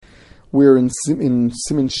We're in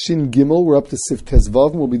Siman Shin Gimel. We're up to Sif Tezvav,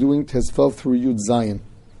 and we'll be doing Tezvav through Yud Zayin.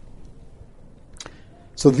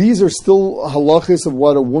 So these are still halachis of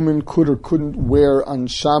what a woman could or couldn't wear on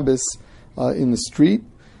Shabbos in the street.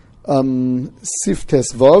 Sif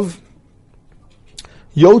Tezvav.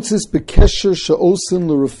 Yotzis bekesher she'osin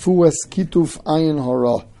l'refuas kituf ayin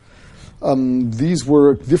hara. These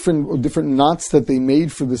were different knots that they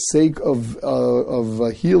made for the sake of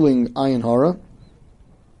healing ayin hara.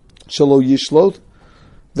 Shelo yishlot.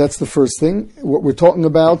 That's the first thing. What we're talking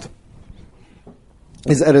about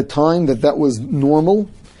is at a time that was normal,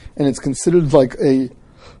 and it's considered like a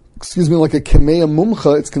kemeya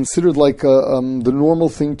mumcha. It's considered like the normal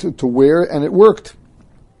thing to wear, and it worked.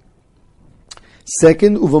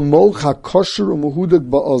 Second, uvamoch hakosher umuhudak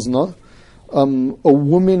ba'ozna. A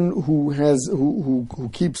woman who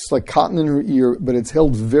keeps like cotton in her ear, but it's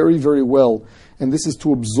held very, very well, and this is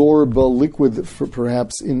to absorb a liquid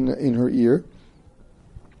perhaps in her ear.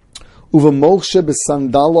 Uvamokshe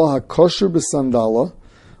besandala hakosher besandala.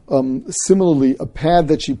 Similarly, a pad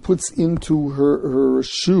that she puts into her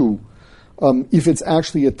shoe, if it's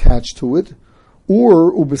actually attached to it,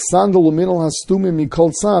 or ubesandal uminal hastumim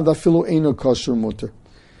mikol tzad afilu eino kosher mutter.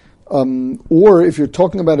 Or if you're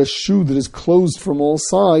talking about a shoe that is closed from all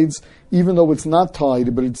sides, even though it's not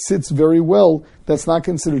tied, but it sits very well, that's not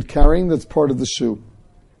considered carrying, that's part of the shoe.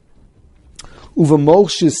 Uvamoch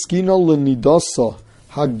sheskino lenidasa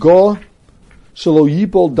hago shelo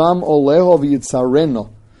yipol dam oleho v'yitzarena.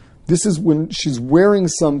 This is when she's wearing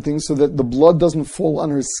something so that the blood doesn't fall on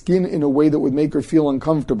her skin in a way that would make her feel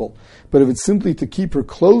uncomfortable. But if it's simply to keep her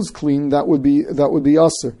clothes clean, that would be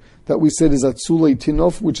aser. That we said is atzulei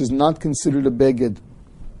tinof, which is not considered a beged.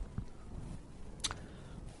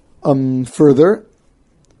 Further,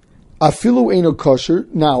 afilu eino kosher.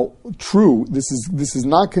 Now, true, this is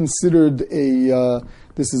not considered a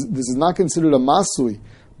this is not considered a masui.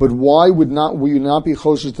 But why would you not be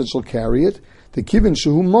choshesh that she'll carry it? The kivin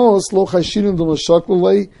shehu mos lo chashirin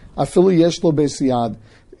d'loshaklulei afilu yesh lo besiyad.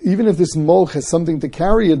 Even if this moch has something to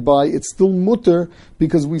carry it by, it's still mutter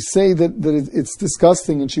because we say that it's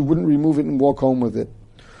disgusting and she wouldn't remove it and walk home with it.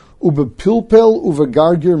 Uba pilpel uva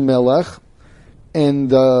gargir melech,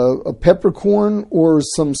 and a peppercorn or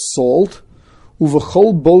some salt. Uva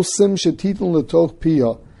chol bosim shetitun letoch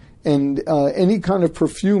pia, and any kind of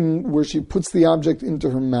perfume where she puts the object into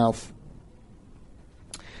her mouth.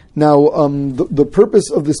 Now, the purpose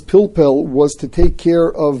of this pilpel was to take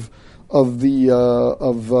care of reach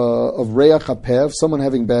hapev, someone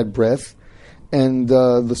having bad breath, and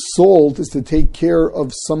the salt is to take care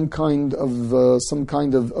of some kind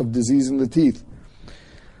of disease in the teeth.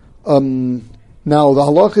 Now the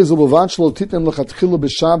halach is ulevat shelo titnem lechatchila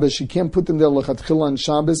b'Shabbos. She can't put them there lechatchila on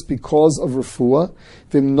Shabbos because of refuah.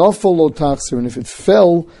 V'im nafal lo tachzir, and if it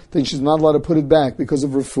fell, then she's not allowed to put it back because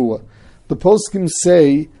of refuah. The poskim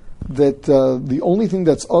say that the only thing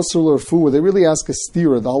that's asur l'refuah, they really ask a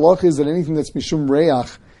stira. The halach is that anything that's mishum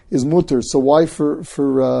reach is mutter. So why for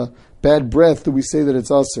bad breath do we say that it's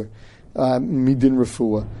asur midin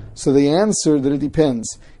refuah? So they answer that it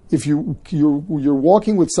depends. If you're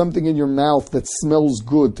walking with something in your mouth that smells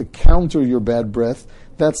good to counter your bad breath,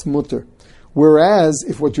 that's mutter. Whereas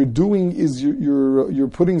if what you're doing is you're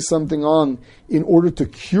putting something on in order to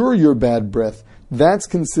cure your bad breath, that's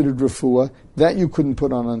considered refuah. That you couldn't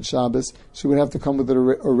put on Shabbos. She would have to come with it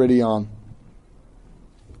already on.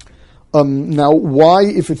 Now, why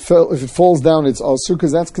if it falls down, it's asur?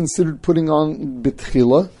 Because that's considered putting on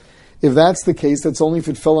bitchila. If that's the case, that's only if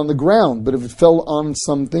it fell on the ground. But if it fell on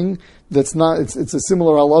something that's not, it's a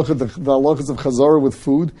similar halacha, the halachas of chazara with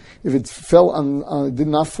food. If it fell on, did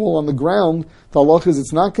not fall on the ground, the halacha is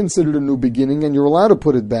it's not considered a new beginning, and you're allowed to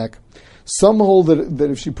put it back. Some hold that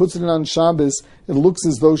if she puts it in on Shabbos, it looks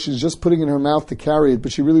as though she's just putting it in her mouth to carry it,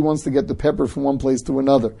 but she really wants to get the pepper from one place to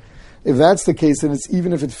another. If that's the case, then it's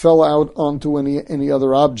even if it fell out onto any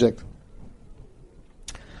other object.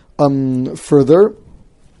 Further,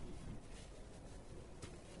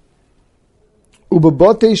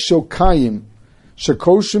 ubabate shokayim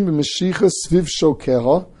shakoshim b'meshicha sviv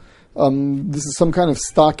shokeha. This is some kind of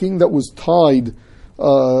stocking that was tied.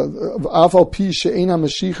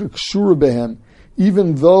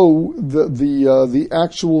 Even though the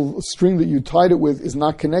actual string that you tied it with is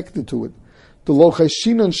not connected to it. We're not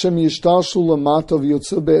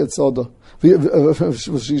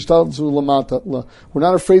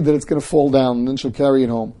afraid that it's going to fall down, and then she'll carry it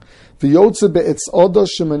home. She's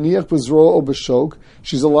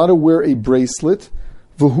allowed to wear a bracelet.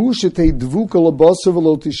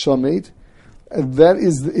 And that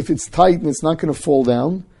is if it's tight and it's not going to fall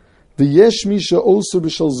down. V'yesh misha osur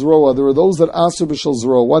b'shel zroa. There are those that asur b'shel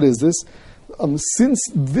zroa. What is this? Since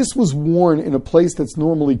this was worn in a place that's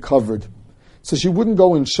normally covered, so she wouldn't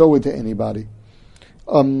go and show it to anybody.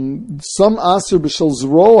 Some asur b'shel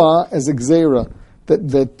zroa as a gzeira,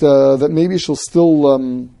 that maybe she'll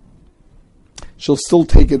still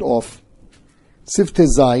take it off. Sifte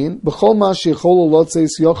zayin b'chol ma sheichol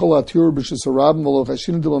lotzeis yochol atur b'shesarabim v'lo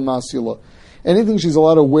chashin d'lamasila. Anything she's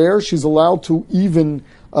allowed to wear, she's allowed to even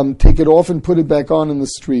take it off and put it back on in the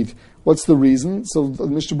street. What's the reason? So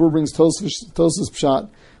Mr. Bur brings Tosfos Pshat,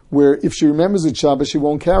 where if she remembers it Shabbos, she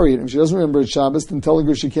won't carry it. If she doesn't remember it Shabbos, then telling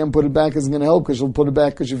her she can't put it back isn't going to help, because she'll put it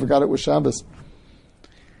back because she forgot it was Shabbos.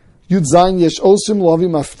 Yud Zayin yesh osim lovi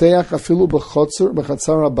mafteach afilu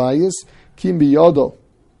b'chatzar habayis kim biyodo.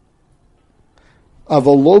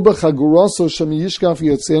 Avolo b'chaguraso shem yishkaf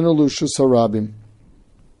yotzenu l'shus harabim.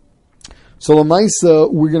 So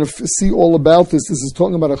Lamaisa, we're going to see all about this. This is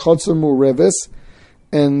talking about a chatzar mureves,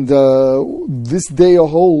 and this day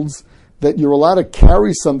holds that you're allowed to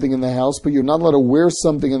carry something in the house, but you're not allowed to wear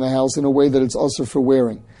something in the house in a way that it's also for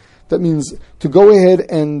wearing. That means to go ahead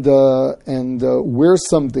and wear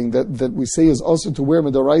something that we say is also to wear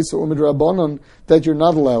midaraisa or midrabanan, that you're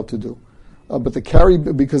not allowed to do. But the carry,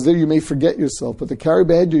 because there you may forget yourself. But the carry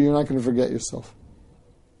behedya, you're not going to forget yourself.